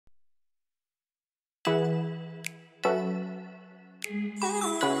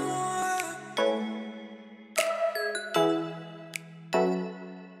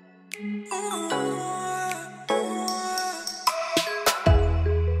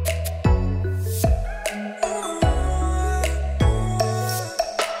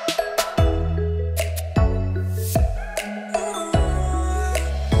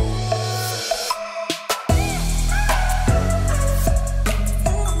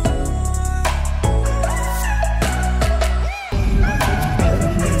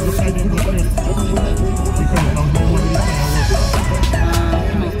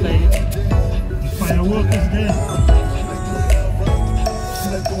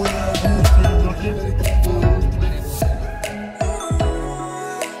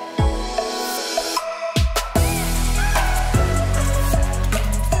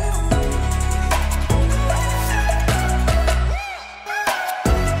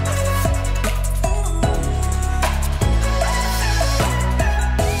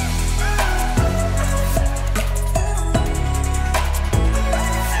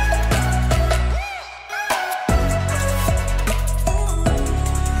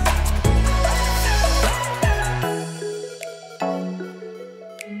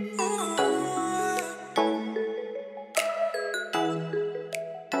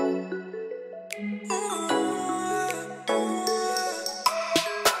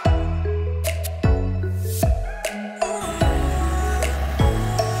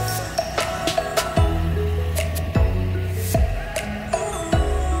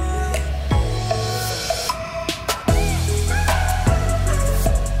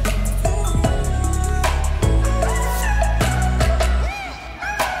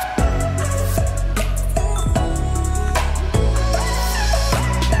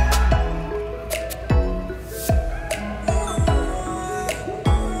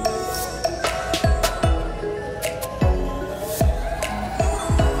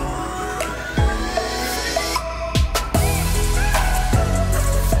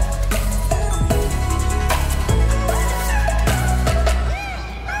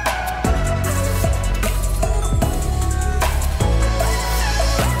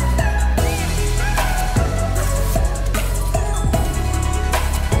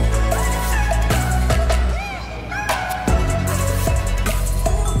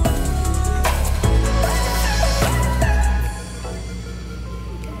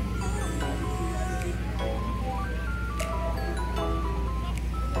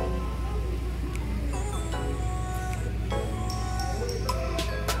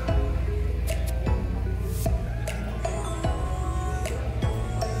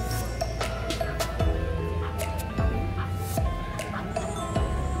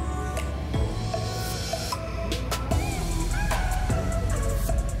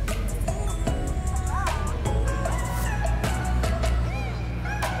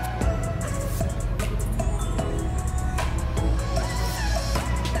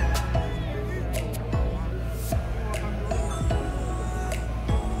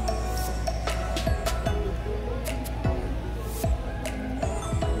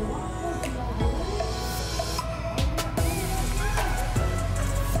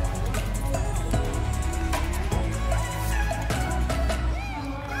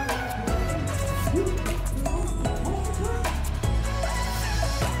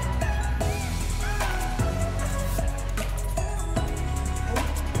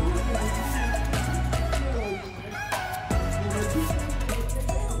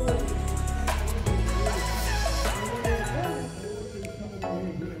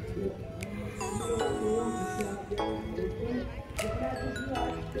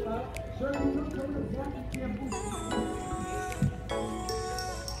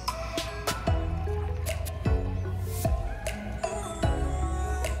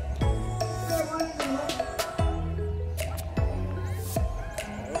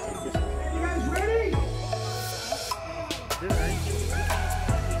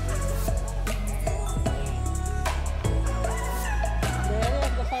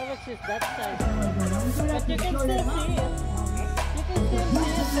is that side. But you can still see it. You can still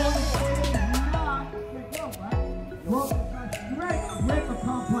see it. Rip a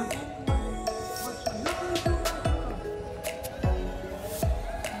compoint.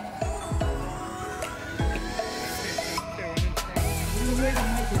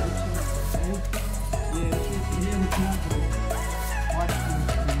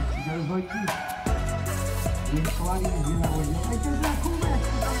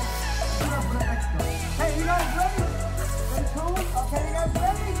 Hey, you guys ready? Stay tuned. Okay, you guys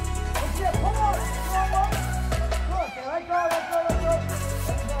ready? Let's get, come on. Come on. Good. Okay, let go. Let go. Let go.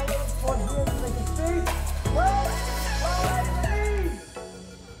 Let go. Towards here so they can see. Right, ready.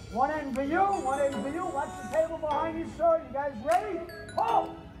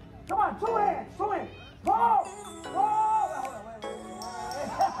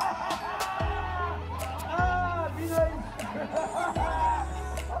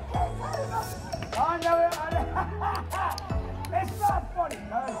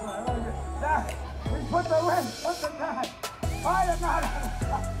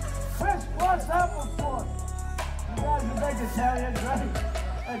 like the terriers, ready?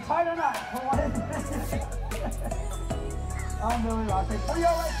 Hey, tie the knot. Pull one in. Unbelievable. Okay, pull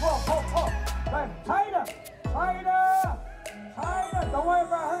your leg, pull. Right, tighter. Don't worry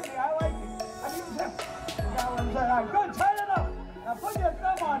about hurting me. I like it. I need to. You got what I'm saying? All right, good. Tighten up. Now put your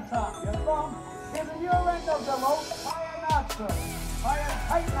thumb on top. Your thumb giving your end of the rope. Tie a knot, sir.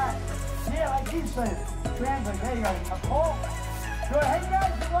 Tight knot. Yeah, like he's saying. Translate. There you go. Now pull. Good. Hey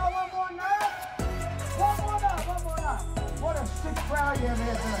guys, you want one more knot? One more knot. What a sick crowd you have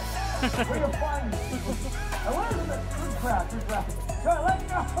here tonight. Where you find me? Elizabeth. Good crowd. Good. Let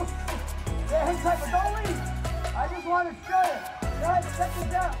go. Yeah, hang tight, but don't leave. I just want to show you. Guys, check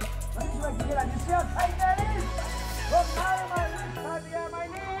this out. Let me see if I can get out. You see how tight that is? Look, not in my wrist, tight behind my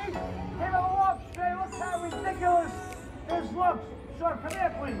knees. Give it a walk straight. Look how ridiculous this looks. Sir, come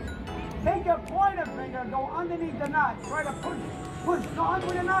here, please. Take your pointer finger, go underneath the knot. Try to push. Go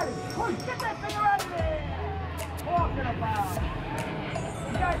under the knot. Push. Get that finger out of there. Talking about.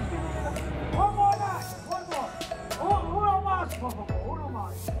 You guys give me one more knot. One more. Uno más, por favor. Uno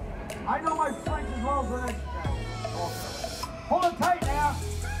más. I know my French as well as the next guy. Okay. Pull it tight now.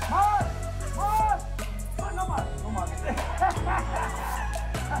 More. No more.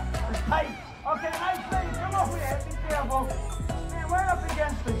 It's tight. Okay, nice thing. Come over here. Be careful. Stand right up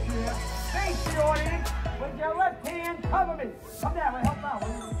against the chair. Face the audience. With your left hand, cover me. Come down. We'll help out.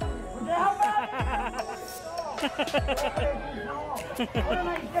 Would you help out? What a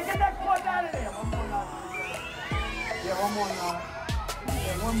nice thing. Get that cord out of there. One more knot. Yeah, one more knot.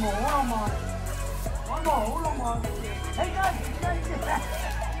 Yeah, one more. Hey guys, you gotta get back.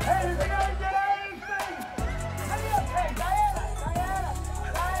 Hey, you gotta get out of this thing. Hurry up, hey, Diana.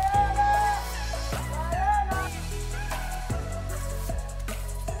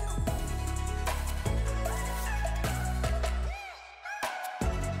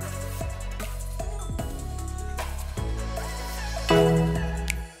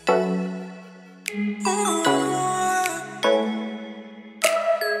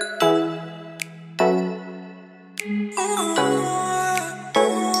 Oh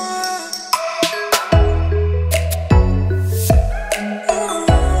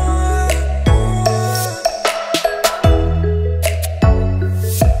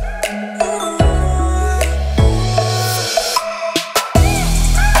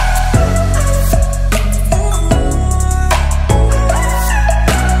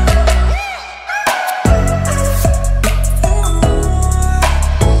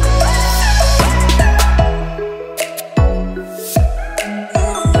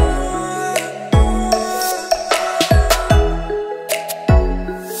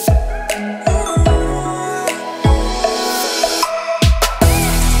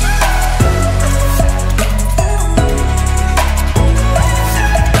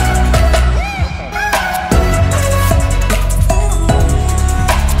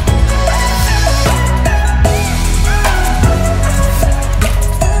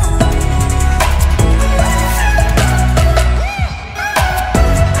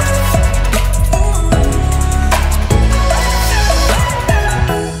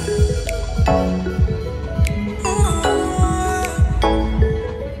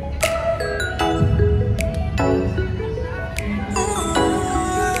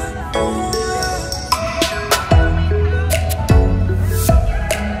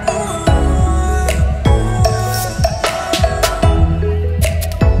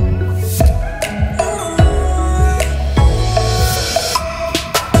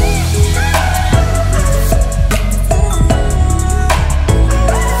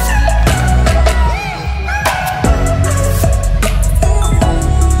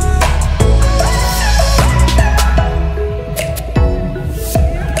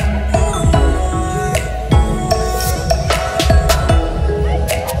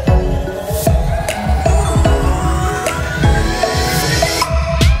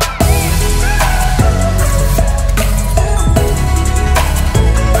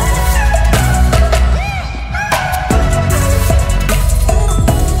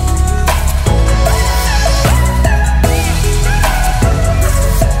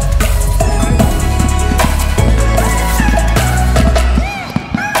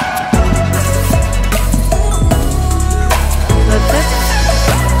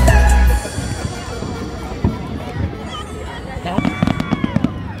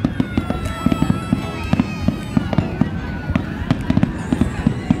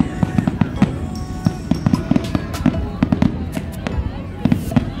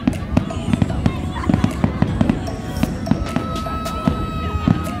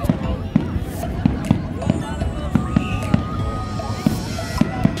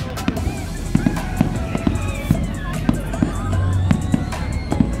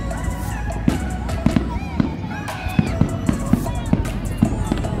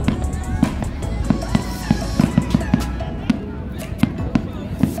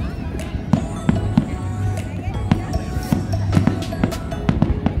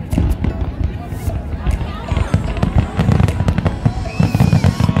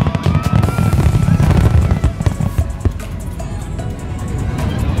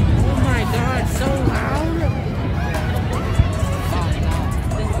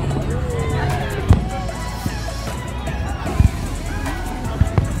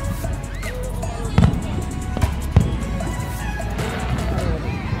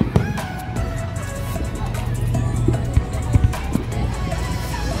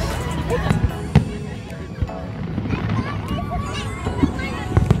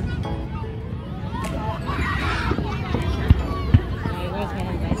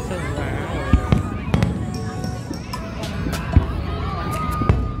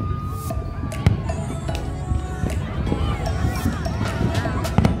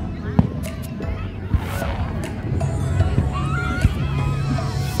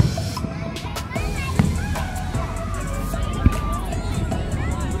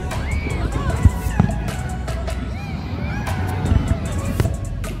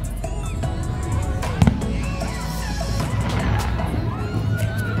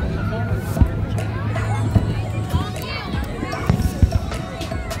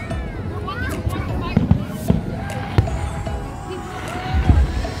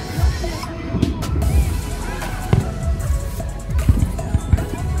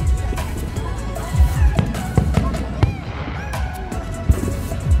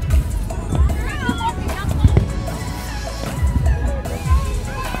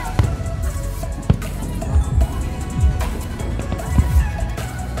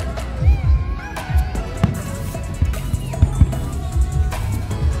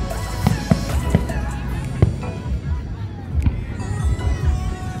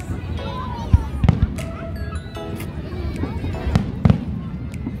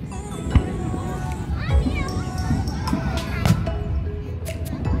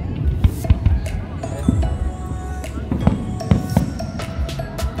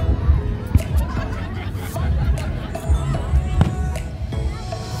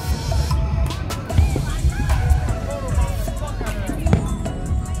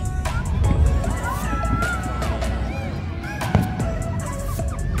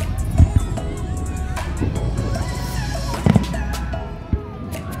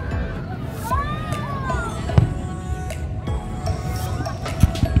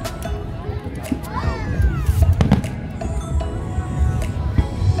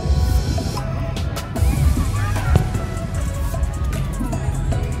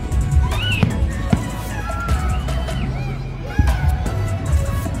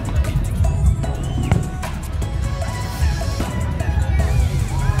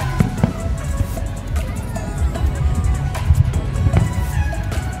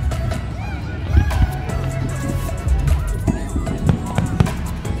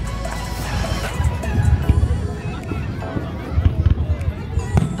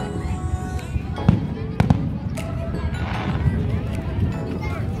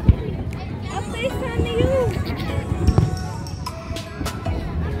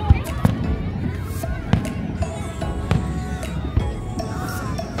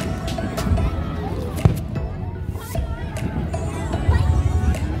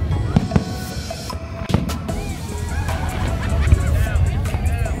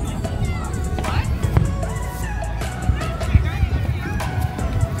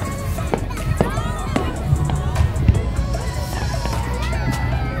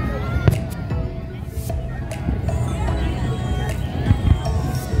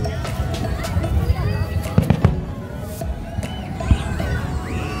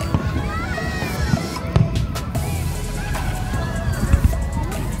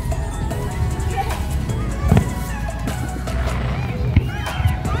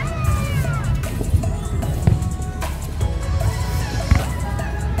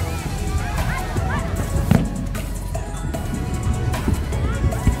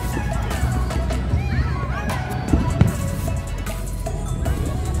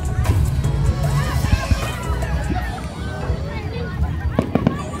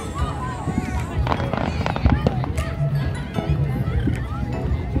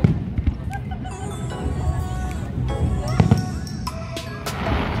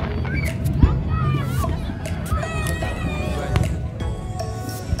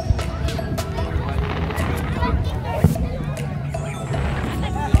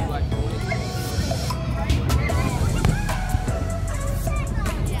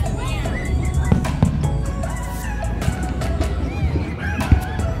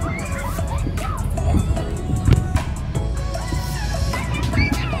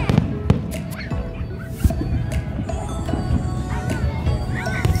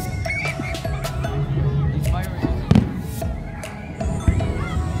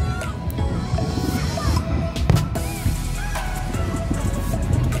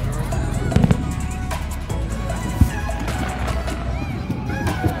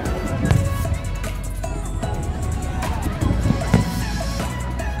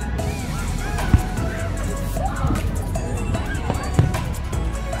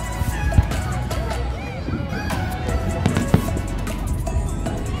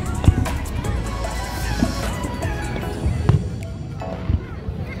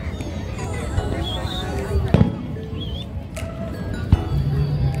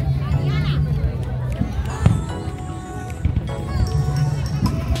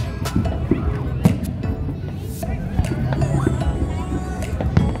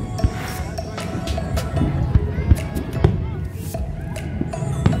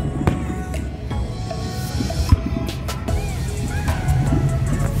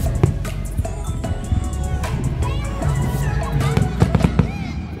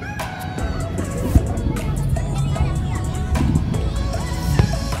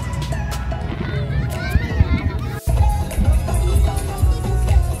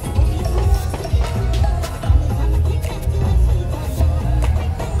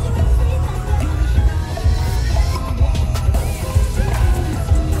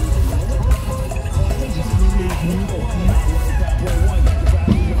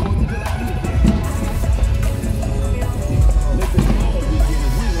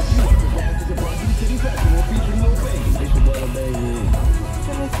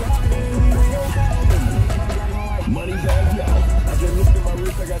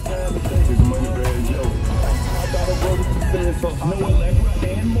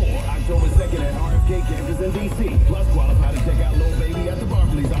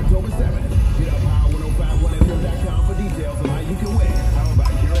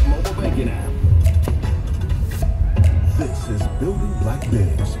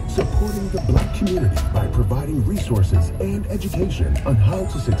education on how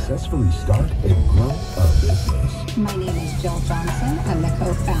to successfully start and grow a business. My name is Jill Johnson. I'm the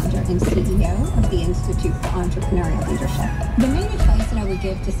co-founder and CEO of the Institute for Entrepreneurial Leadership. The main advice that I would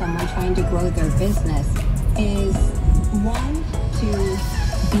give to someone trying to grow their business is, one, to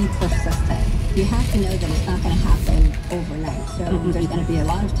be persistent. You have to know that it's not going to happen overnight. So there's going to be a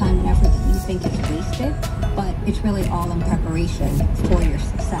lot of time and effort that you think is wasted, but it's really all in preparation for your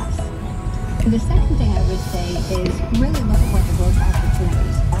success. The second thing I would say is really look at what the growth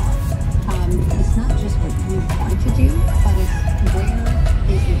opportunities are. It's not just what you want to do, but it's where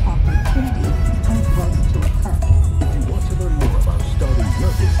is the opportunity for growth to occur. If you want to learn more about starting your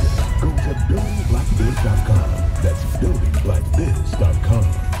business, go to buildingblackbiz.com. That's buildingblackbiz.com.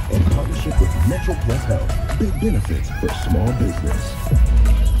 In partnership with Metro Plus Health, big benefits for small business.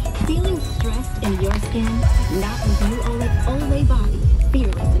 Feeling stressed in your skin? Not with new Olay Body,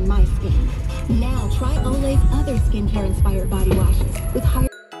 fearless in my skin. Now try Olay's other skincare-inspired body washes with higher